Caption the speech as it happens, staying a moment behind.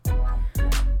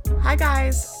Hi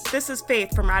guys, this is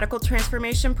Faith from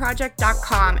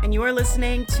RadicalTransformationProject.com, and you are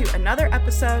listening to another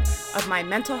episode of my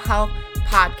mental health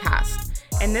podcast.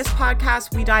 In this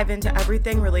podcast, we dive into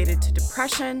everything related to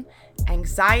depression,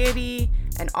 anxiety,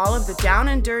 and all of the down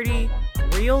and dirty,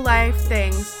 real life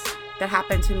things that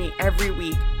happen to me every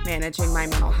week managing my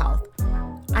mental health.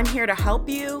 I'm here to help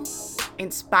you,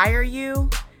 inspire you,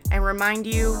 and remind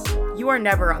you, you are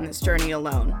never on this journey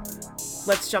alone.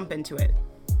 Let's jump into it.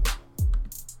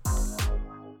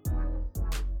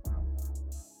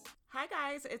 Hi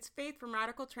guys, it's Faith from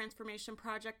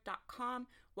RadicalTransformationProject.com.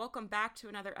 Welcome back to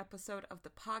another episode of the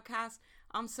podcast.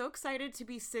 I'm so excited to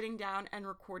be sitting down and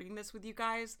recording this with you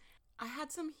guys. I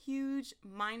had some huge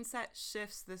mindset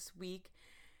shifts this week,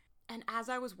 and as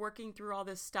I was working through all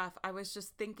this stuff, I was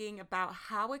just thinking about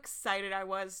how excited I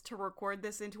was to record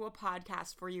this into a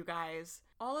podcast for you guys.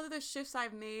 All of the shifts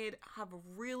I've made have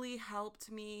really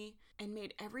helped me and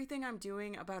made everything I'm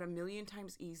doing about 1,000,000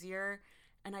 times easier.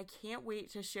 And I can't wait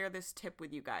to share this tip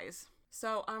with you guys.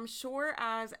 So I'm sure,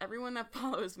 as everyone that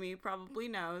follows me probably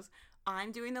knows,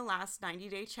 I'm doing the last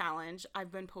 90-day challenge.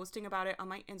 I've been posting about it on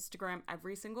my Instagram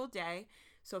every single day.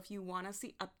 So if you want to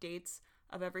see updates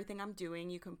of everything I'm doing,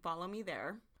 you can follow me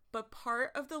there. But part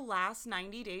of the last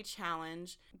 90-day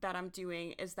challenge that I'm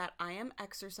doing is that I am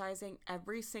exercising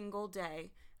every single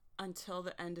day until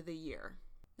the end of the year.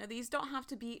 Now, these don't have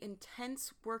to be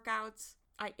intense workouts.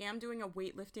 I am doing a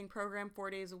weightlifting program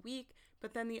 4 days a week,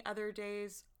 but then the other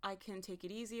days I can take it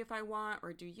easy if I want,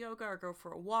 or do yoga or go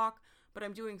for a walk, but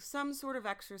I'm doing some sort of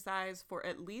exercise for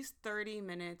at least 30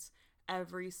 minutes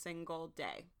every single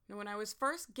day. Now, when I was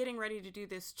first getting ready to do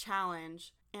this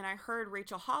challenge, and I heard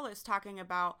Rachel Hollis talking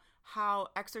about how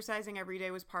exercising every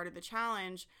day was part of the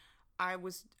challenge, I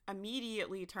was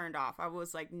immediately turned off. I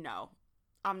was like, no,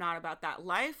 I'm not about that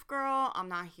life, girl. I'm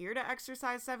not here to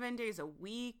exercise 7 days a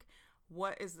week.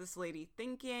 What is this lady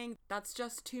thinking? That's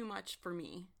just too much for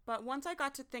me. But once I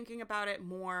got to thinking about it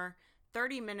more,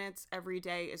 30 minutes every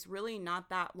day is really not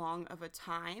that long of a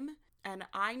time. And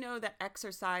I know that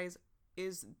exercise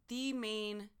is the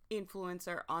main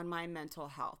influencer on my mental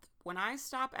health. When I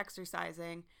stop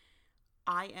exercising,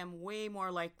 I am way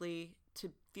more likely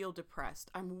to feel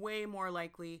depressed. I'm way more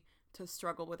likely to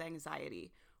struggle with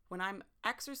anxiety. When I'm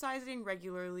exercising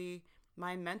regularly,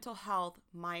 my mental health,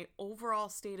 my overall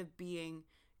state of being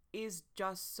is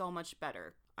just so much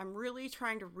better. I'm really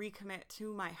trying to recommit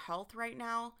to my health right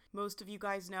now. Most of you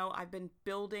guys know I've been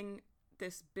building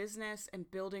this business and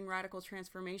building Radical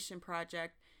Transformation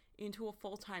Project into a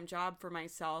full-time job for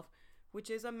myself, which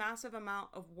is a massive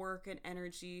amount of work and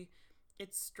energy.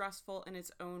 It's stressful in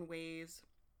its own ways.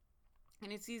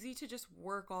 And it's easy to just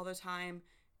work all the time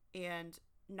and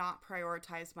not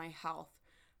prioritize my health.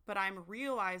 But I'm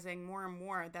realizing more and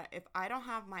more that if I don't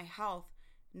have my health,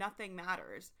 nothing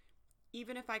matters.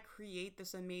 Even if I create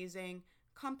this amazing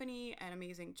company and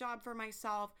amazing job for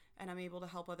myself, and I'm able to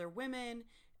help other women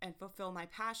and fulfill my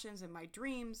passions and my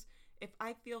dreams, if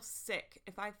I feel sick,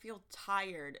 if I feel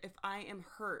tired, if I am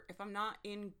hurt, if I'm not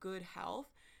in good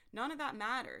health, none of that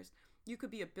matters. You could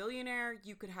be a billionaire,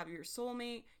 you could have your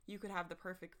soulmate, you could have the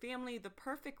perfect family, the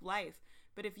perfect life.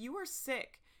 But if you are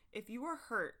sick, if you are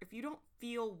hurt, if you don't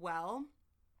feel well,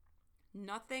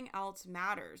 nothing else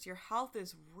matters. Your health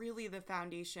is really the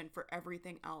foundation for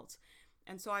everything else.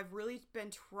 And so I've really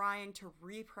been trying to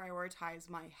reprioritize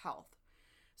my health.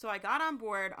 So I got on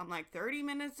board. I'm like, 30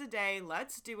 minutes a day.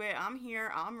 Let's do it. I'm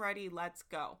here. I'm ready. Let's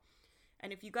go.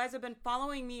 And if you guys have been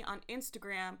following me on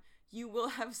Instagram, you will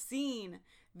have seen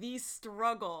the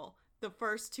struggle the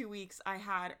first 2 weeks I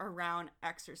had around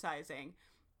exercising.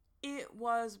 It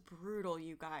was brutal,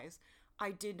 you guys. I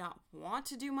did not want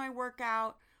to do my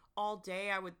workout. All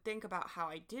day I would think about how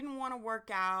I didn't want to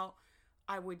work out.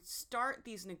 I would start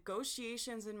these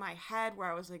negotiations in my head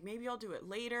where I was like, maybe I'll do it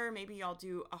later. Maybe I'll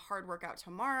do a hard workout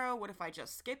tomorrow. What if I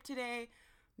just skip today?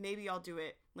 Maybe I'll do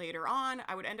it later on.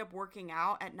 I would end up working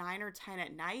out at 9 or 10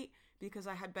 at night because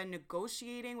I had been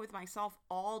negotiating with myself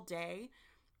all day.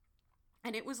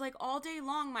 And it was like all day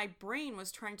long, my brain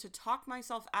was trying to talk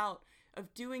myself out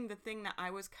of doing the thing that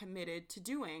I was committed to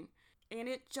doing. And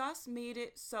it just made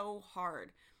it so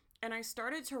hard. And I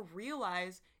started to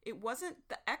realize it wasn't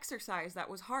the exercise that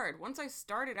was hard. Once I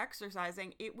started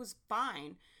exercising, it was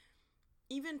fine.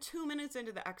 Even 2 minutes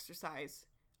into the exercise,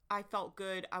 I felt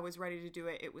good. I was ready to do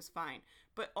it. It was fine.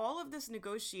 But all of this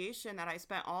negotiation that I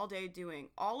spent all day doing,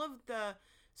 all of the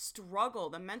struggle,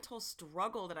 the mental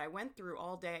struggle that I went through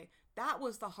all day, that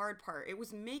was the hard part. It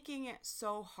was making it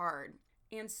so hard.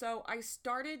 And so I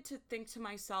started to think to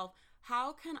myself,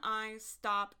 how can I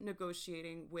stop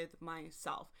negotiating with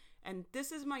myself? And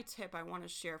this is my tip I want to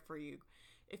share for you.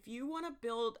 If you want to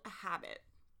build a habit,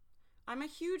 I'm a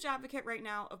huge advocate right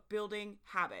now of building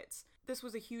habits. This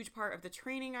was a huge part of the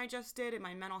training I just did in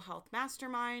my mental health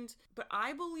mastermind, but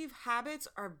I believe habits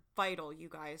are vital, you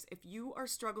guys. If you are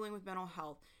struggling with mental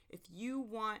health, if you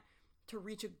want to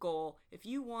reach a goal, if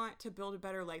you want to build a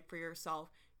better life for yourself,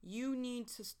 you need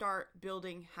to start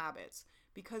building habits.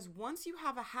 Because once you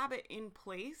have a habit in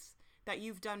place that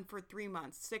you've done for 3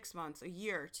 months, 6 months, a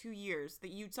year, 2 years,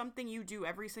 something you do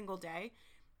every single day,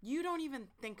 you don't even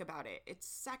think about it. It's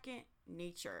second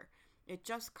nature. It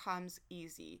just comes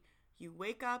easy. You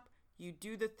wake up, you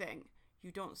do the thing.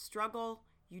 You don't struggle,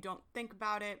 you don't think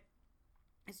about it.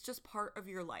 It's just part of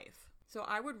your life. So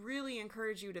I would really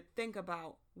encourage you to think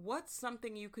about what's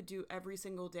something you could do every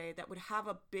single day that would have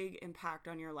a big impact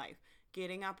on your life.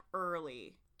 Getting up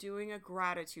early, doing a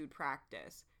gratitude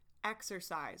practice,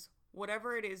 exercise,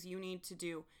 whatever it is you need to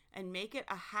do, and make it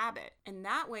a habit. And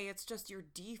that way it's just your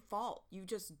default. You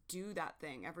just do that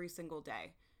thing every single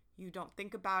day. You don't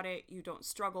think about it, you don't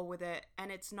struggle with it,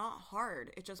 and it's not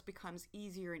hard. It just becomes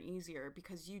easier and easier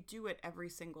because you do it every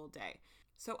single day.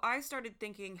 So I started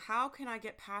thinking, how can I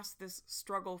get past this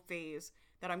struggle phase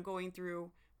that I'm going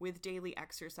through with daily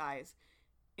exercise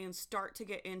and start to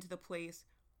get into the place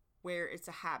where it's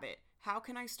a habit? How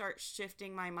can I start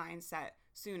shifting my mindset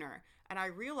sooner? And I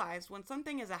realized when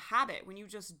something is a habit, when you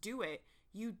just do it,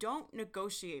 you don't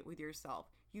negotiate with yourself.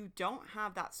 You don't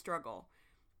have that struggle.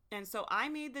 And so I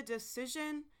made the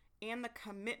decision and the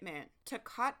commitment to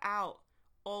cut out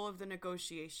all of the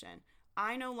negotiation.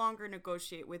 I no longer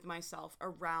negotiate with myself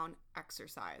around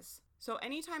exercise. So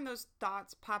anytime those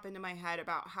thoughts pop into my head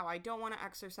about how I don't want to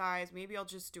exercise, maybe I'll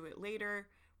just do it later,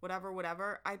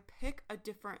 whatever, I pick a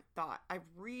different thought. I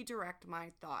redirect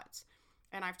my thoughts.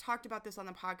 And I've talked about this on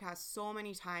the podcast so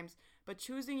many times, but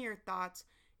choosing your thoughts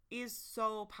is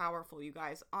so powerful, you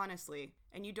guys, honestly.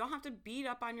 And you don't have to beat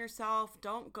up on yourself.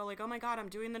 Don't go like, oh my God, I'm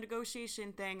doing the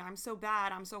negotiation thing. I'm so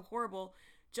bad. I'm so horrible.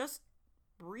 Just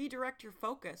redirect your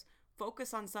focus.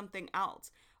 Focus on something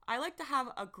else. I like to have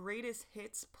a greatest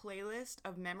hits playlist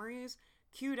of memories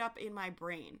queued up in my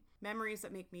brain. Memories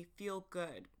that make me feel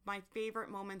good. My favorite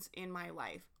moments in my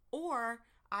life. Or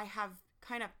I have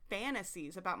kind of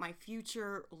fantasies about my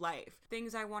future life,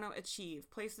 things I want to achieve,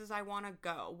 places I want to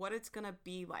go, what it's going to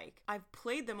be like. I've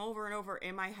played them over and over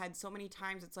in my head so many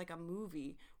times it's like a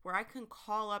movie where I can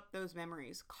call up those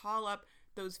memories, call up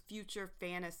those future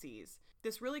fantasies.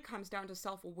 This really comes down to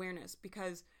self-awareness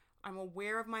because I'm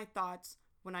aware of my thoughts.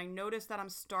 When I notice that I'm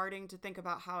starting to think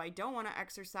about how I don't want to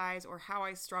exercise or how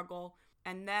I struggle,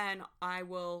 and then I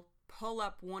will pull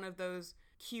up one of those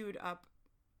queued up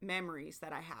memories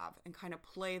that I have and kind of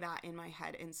play that in my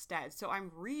head instead. So I'm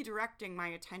redirecting my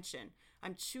attention.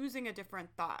 I'm choosing a different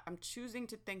thought. I'm choosing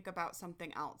to think about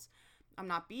something else. I'm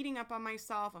not beating up on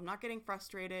myself. I'm not getting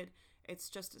frustrated. It's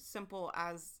just as simple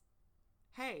as,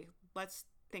 hey, let's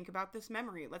think about this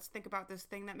memory. Let's think about this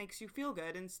thing that makes you feel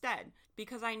good instead.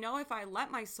 Because I know if I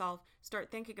let myself start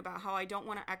thinking about how I don't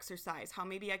want to exercise, how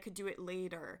maybe I could do it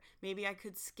later, maybe I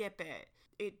could skip it,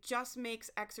 it just makes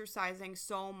exercising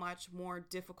so much more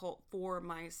difficult for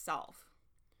myself.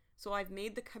 So I've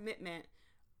made the commitment.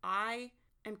 I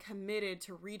am committed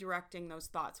to redirecting those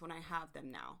thoughts when I have them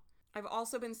now. I've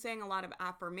also been saying a lot of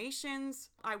affirmations.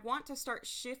 I want to start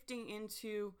shifting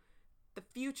into the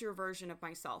future version of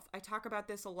myself. I talk about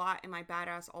this a lot in my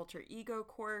Badass Alter Ego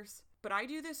course, but I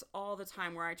do this all the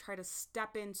time where I try to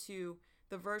step into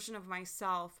the version of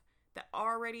myself that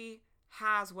already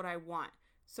has what I want.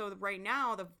 So right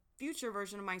now, the future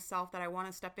version of myself that I want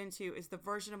to step into is the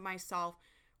version of myself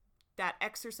that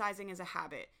exercising is a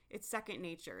habit. It's second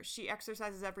nature. She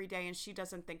exercises every day and she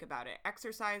doesn't think about it.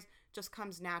 Exercise just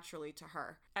comes naturally to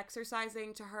her.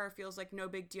 Exercising to her feels like no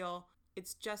big deal.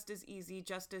 It's just as easy,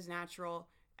 just as natural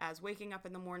as waking up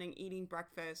in the morning, eating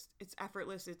breakfast. It's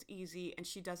effortless, it's easy, and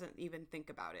she doesn't even think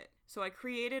about it. So I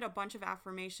created a bunch of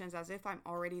affirmations as if I'm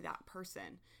already that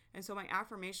person. And so my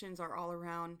affirmations are all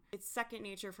around, it's second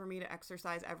nature for me to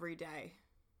exercise every day.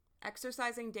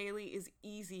 Exercising daily is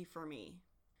easy for me.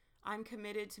 I'm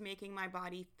committed to making my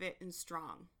body fit and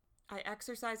strong. I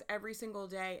exercise every single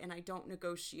day and I don't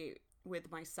negotiate with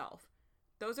myself.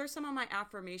 Those are some of my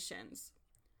affirmations.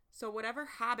 So whatever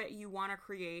habit you want to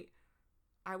create,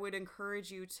 I would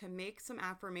encourage you to make some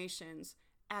affirmations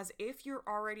as if you're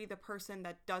already the person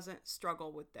that doesn't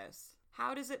struggle with this.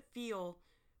 How does it feel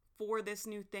for this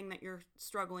new thing that you're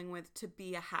struggling with to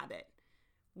be a habit?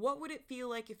 What would it feel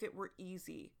like if it were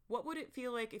easy? What would it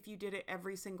feel like if you did it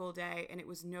every single day and it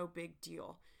was no big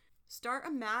deal? Start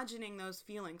imagining those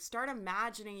feelings. Start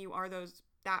imagining you are those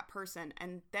that person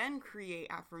and then create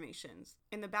affirmations.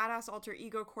 In the Badass Alter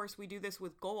Ego course, we do this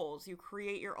with goals. You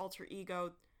create your alter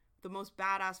ego, the most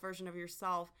badass version of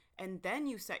yourself, and then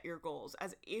you set your goals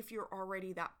as if you're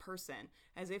already that person,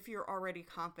 as if you're already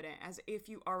confident, as if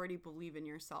you already believe in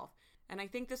yourself. And I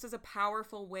think this is a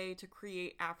powerful way to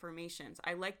create affirmations.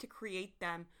 I like to create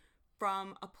them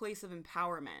from a place of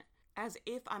empowerment, as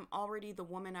if I'm already the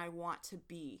woman I want to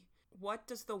be. What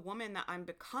does the woman that I'm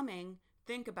becoming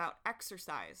think about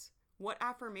exercise? What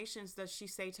affirmations does she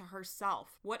say to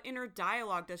herself? What inner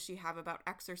dialogue does she have about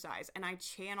exercise? And I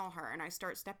channel her and I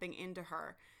start stepping into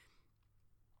her.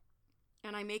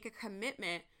 And I make a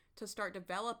commitment to start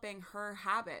developing her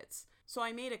habits. So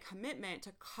I made a commitment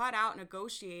to cut out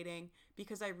negotiating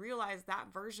because I realized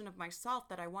that version of myself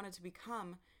that I wanted to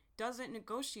become doesn't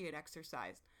negotiate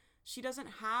exercise. She doesn't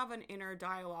have an inner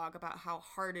dialogue about how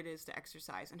hard it is to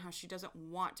exercise and how she doesn't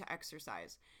want to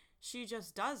exercise. She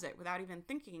just does it without even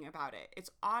thinking about it. It's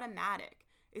automatic.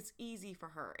 It's easy for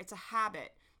her. It's a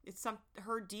habit.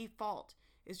 Her default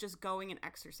is just going and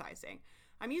exercising.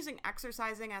 I'm using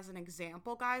exercising as an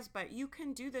example, guys, but you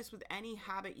can do this with any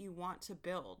habit you want to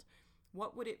build.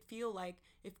 What would it feel like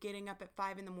if getting up at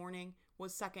 5 a.m.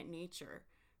 was second nature?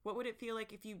 What would it feel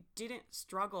like if you didn't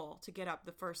struggle to get up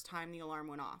the first time the alarm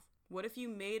went off? What if you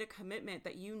made a commitment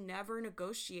that you never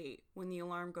negotiate when the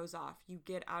alarm goes off? You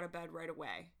get out of bed right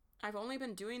away. I've only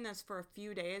been doing this for a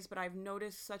few days, but I've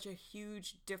noticed such a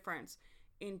huge difference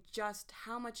in just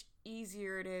how much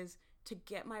easier it is to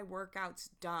get my workouts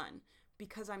done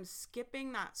because I'm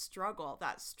skipping that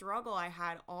struggle I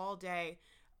had all day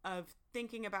of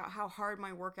thinking about how hard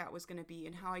my workout was going to be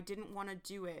and how I didn't want to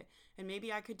do it and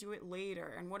maybe I could do it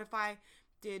later. And what if I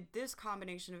did this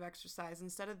combination of exercise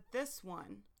instead of this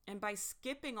one? And by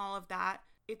skipping all of that,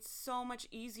 it's so much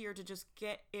easier to just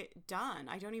get it done.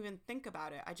 I don't even think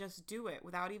about it. I just do it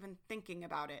without even thinking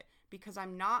about it because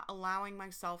I'm not allowing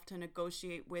myself to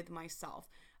negotiate with myself.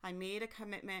 I made a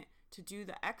commitment to do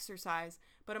the exercise,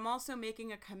 but I'm also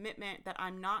making a commitment that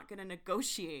I'm not going to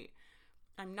negotiate.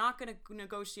 I'm not going to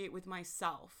negotiate with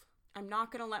myself. I'm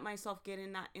not going to let myself get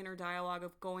in that inner dialogue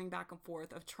of going back and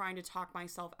forth, of trying to talk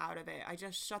myself out of it. I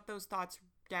just shut those thoughts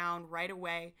down right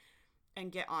away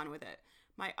and get on with it.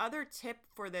 My other tip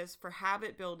for this, for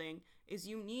habit building, is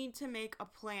you need to make a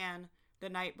plan the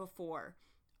night before.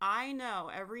 I know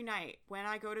every night when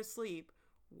I go to sleep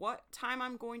what time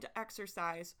I'm going to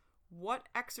exercise, what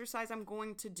exercise I'm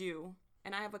going to do,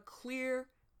 and I have a clear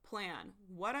plan,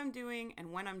 what I'm doing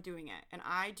and when I'm doing it, and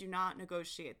I do not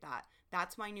negotiate that.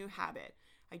 That's my new habit.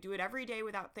 I do it every day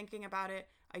without thinking about it.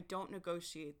 I don't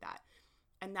negotiate that.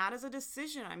 And that is a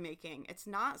decision I'm making. It's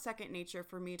not second nature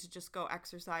for me to just go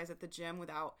exercise at the gym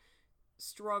without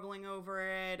struggling over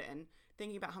it and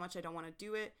thinking about how much I don't want to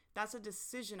do it. That's a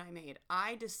decision I made.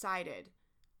 I decided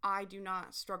I do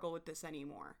not struggle with this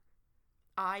anymore.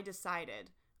 I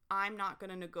decided I'm not going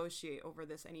to negotiate over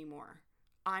this anymore.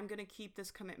 I'm going to keep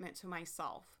this commitment to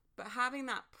myself. But having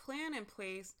that plan in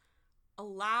place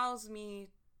allows me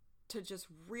to just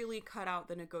really cut out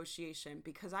the negotiation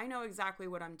because I know exactly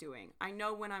what I'm doing. I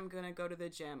know when I'm going to go to the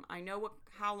gym. I know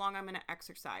how long I'm going to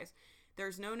exercise.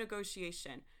 There's no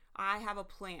negotiation. I have a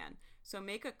plan. So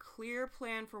make a clear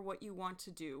plan for what you want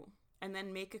to do and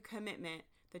then make a commitment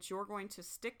that you're going to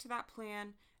stick to that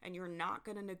plan and you're not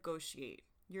going to negotiate.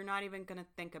 You're not even going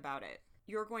to think about it.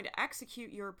 You're going to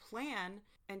execute your plan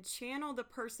and channel the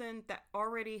person that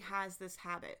already has this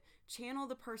habit. Channel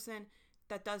the person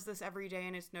that does this every day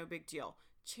and it's no big deal.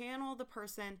 Channel the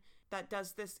person that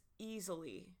does this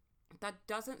easily, that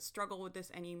doesn't struggle with this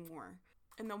anymore.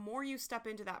 And the more you step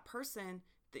into that person,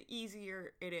 the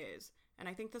easier it is. And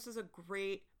I think this is a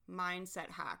great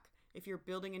mindset hack if you're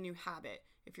building a new habit,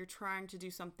 if you're trying to do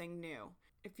something new.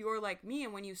 If you're like me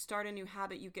and when you start a new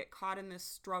habit, you get caught in this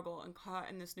struggle and caught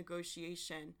in this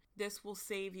negotiation, this will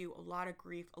save you a lot of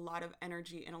grief, a lot of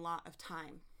energy, and a lot of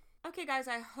time. Okay, guys,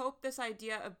 I hope this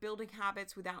idea of building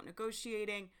habits without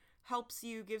negotiating helps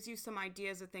you, gives you some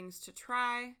ideas of things to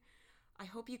try. I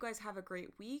hope you guys have a great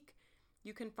week.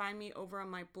 You can find me over on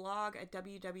my blog at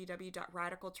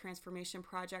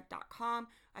www.radicaltransformationproject.com.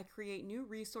 I create new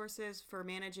resources for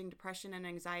managing depression and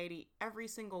anxiety every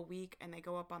single week, and they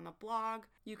go up on the blog.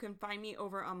 You can find me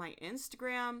over on my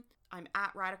Instagram. I'm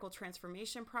at Radical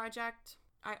Transformation Project.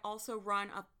 I also run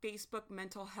a Facebook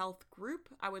mental health group.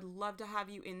 I would love to have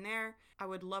you in there. I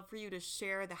would love for you to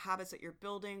share the habits that you're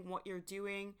building, what you're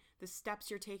doing, the steps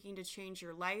you're taking to change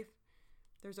your life.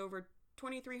 There's over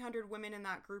 2,300 women in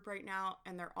that group right now,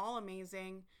 and they're all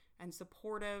amazing and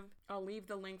supportive. I'll leave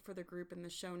the link for the group in the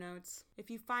show notes. If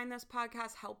you find this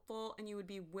podcast helpful and you would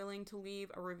be willing to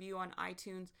leave a review on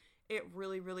iTunes, It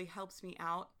really, really helps me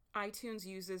out. iTunes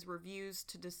uses reviews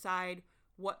to decide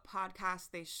what podcasts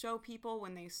they show people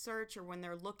when they search or when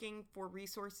they're looking for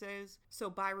resources. So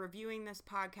by reviewing this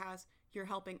podcast, you're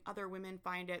helping other women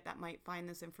find it that might find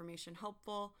this information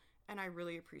helpful, and I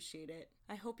really appreciate it.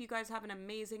 I hope you guys have an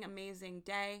amazing, amazing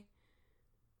day,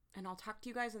 and I'll talk to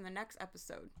you guys in the next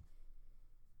episode.